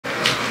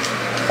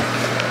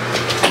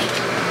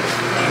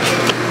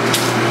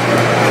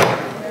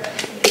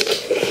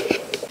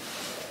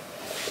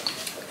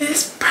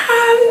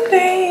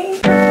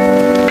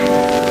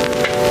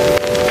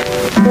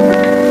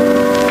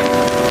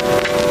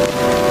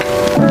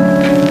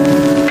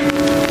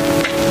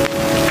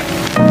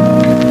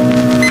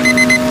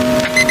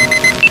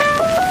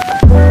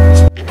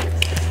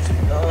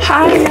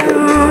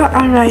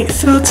Alright,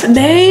 so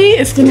today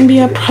is gonna be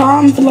a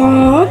prom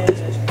vlog.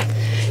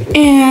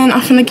 And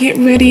I'm gonna get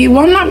ready.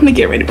 Well, I'm not gonna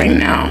get ready right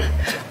now.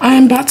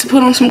 I'm about to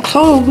put on some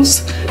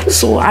clothes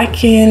so I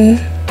can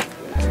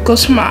go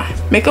to my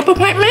makeup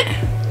appointment.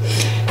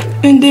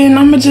 And then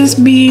I'm gonna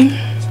just be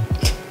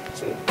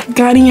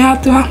guiding y'all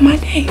throughout my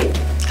day.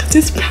 Cause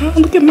it's prom,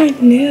 look at my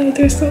nails,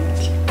 they're so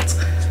cute.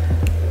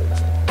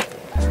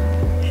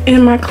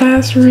 In my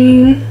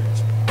classroom.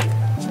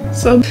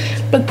 So,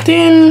 but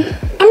then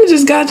I'm gonna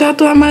just guide y'all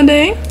throughout my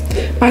day.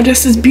 My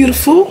dress is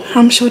beautiful.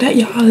 I'm sure that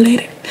y'all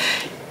later.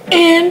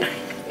 And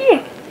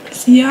yeah,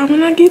 see y'all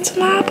when I get to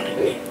my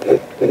appointment.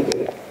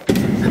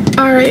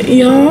 Alright,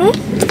 y'all.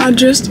 I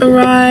just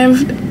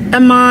arrived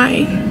at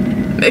my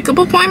makeup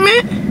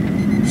appointment.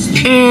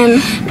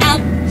 And I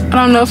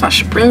don't know if I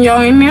should bring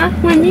y'all in there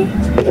with me.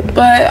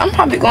 But I'm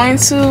probably going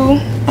to.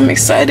 I'm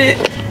excited.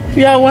 If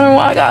y'all wondering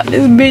why I got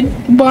this big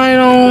bun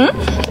on,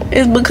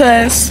 it's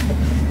because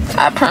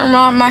I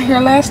permed my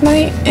hair last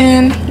night,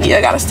 and yeah,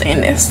 I gotta stay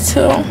in this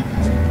till,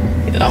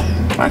 you know,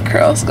 my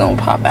curls gonna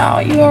pop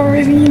out. You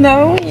already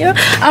know. Yeah,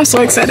 I'm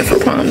so excited for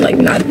prom, like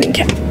not even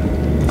cap.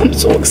 I'm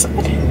so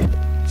excited.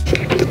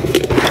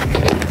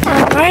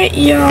 Alright,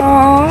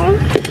 y'all,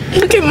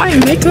 look at my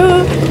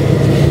makeup.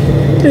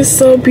 It's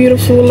so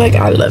beautiful. Like,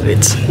 I love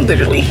it,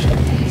 literally.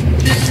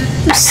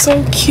 It's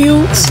so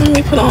cute. Let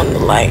me put on the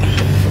light.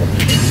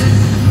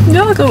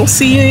 Y'all gonna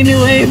see it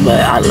anyway, but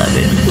I love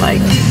it.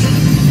 Like,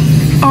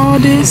 all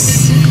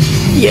this,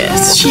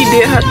 yes, she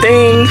did her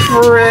thing,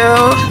 for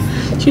real.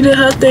 She did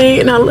her thing,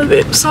 and I love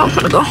it. So I'm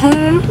gonna go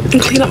home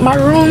and clean up my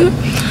room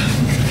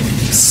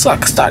so I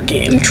can start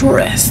getting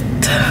dressed.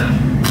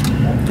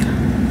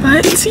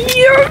 But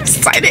yeah, I'm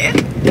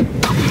excited.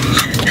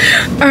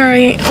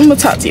 Alright, I'm gonna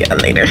talk to y'all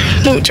later.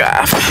 Let me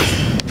drive.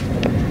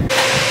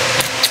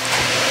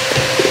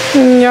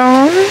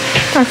 Y'all,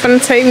 I'm gonna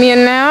take me a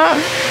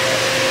nap.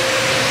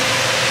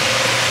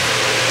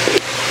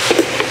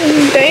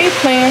 They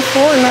playing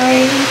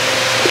Fortnite.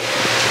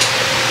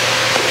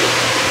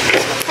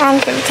 I'm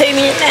gonna take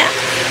me a nap.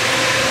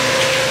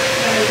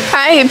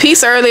 I ate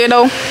pizza earlier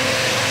though.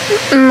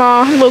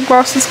 My lip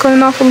gloss is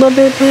coming off a little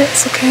bit, but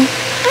it's okay.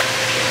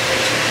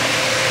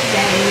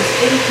 That is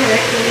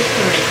incorrectly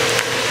correct.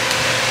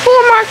 Who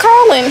am I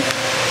calling?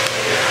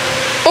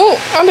 Oh,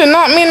 I did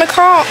not mean to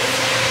call.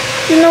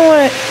 You know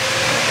what?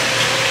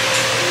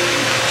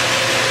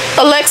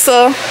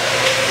 Alexa,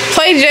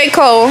 play J.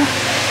 Cole.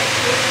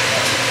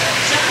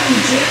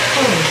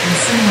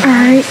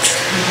 Alright.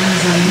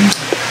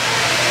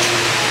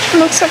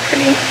 Looks so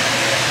pretty.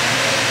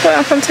 But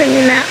I'm gonna take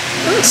me a nap.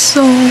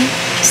 So,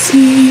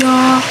 see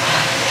y'all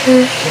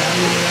later.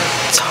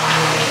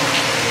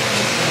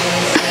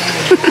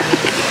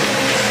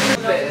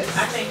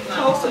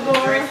 Close the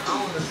door.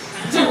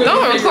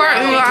 Don't record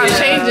me while I'm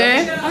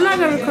changing. I'm not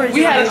gonna record you.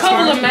 We had a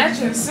couple of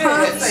matching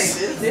sets.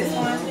 This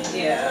one?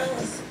 Yeah.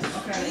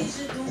 Okay.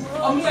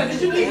 Oh yeah, did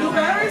you get new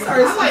batteries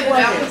or is it like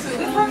that one too?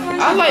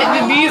 I like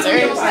the bees or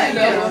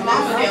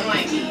Mama didn't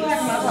like these.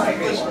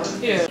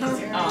 Yeah.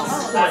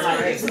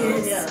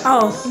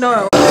 Oh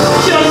no.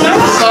 She don't know.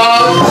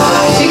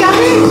 She got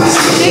me.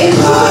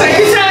 Take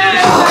your time.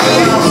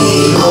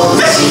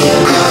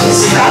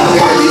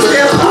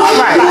 All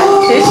right.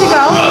 Here she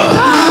goes.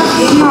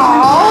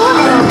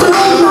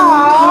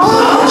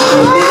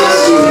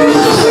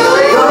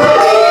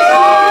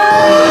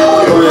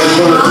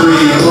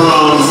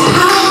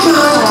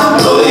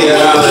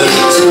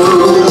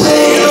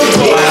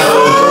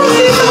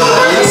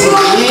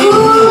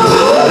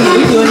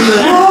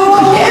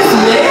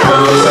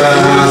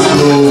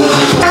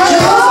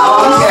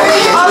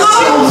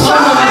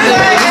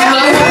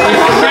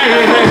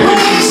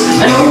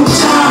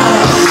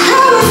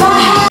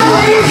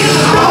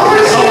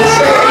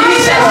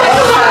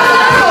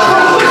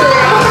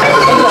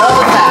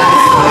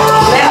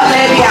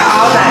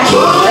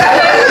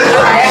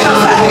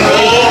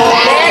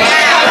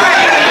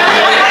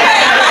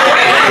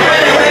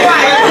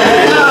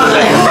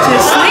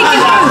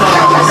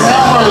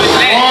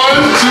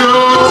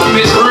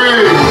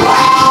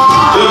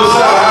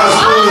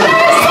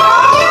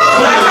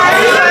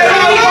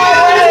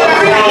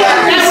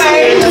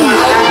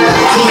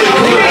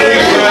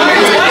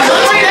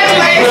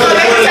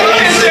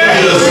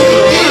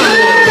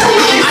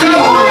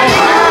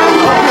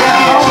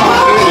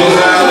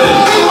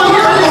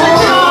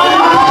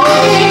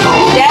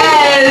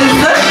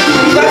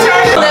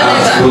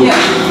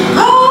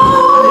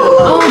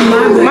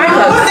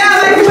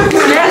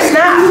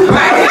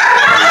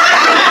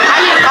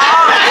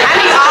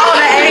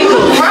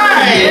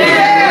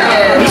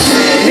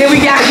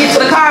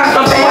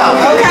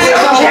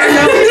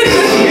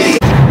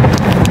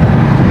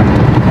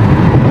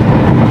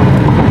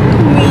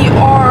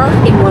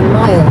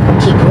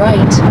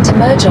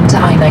 Onto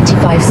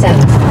I-95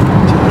 South.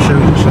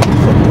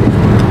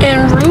 En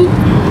route.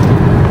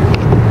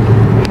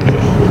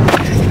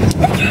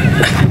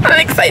 I'm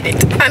excited.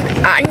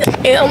 I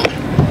am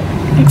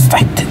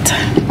excited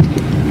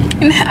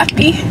and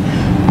happy.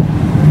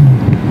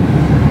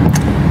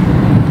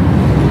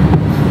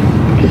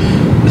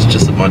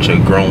 just a bunch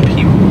of grown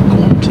people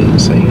going to the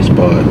same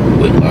spot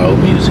with loud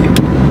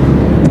music.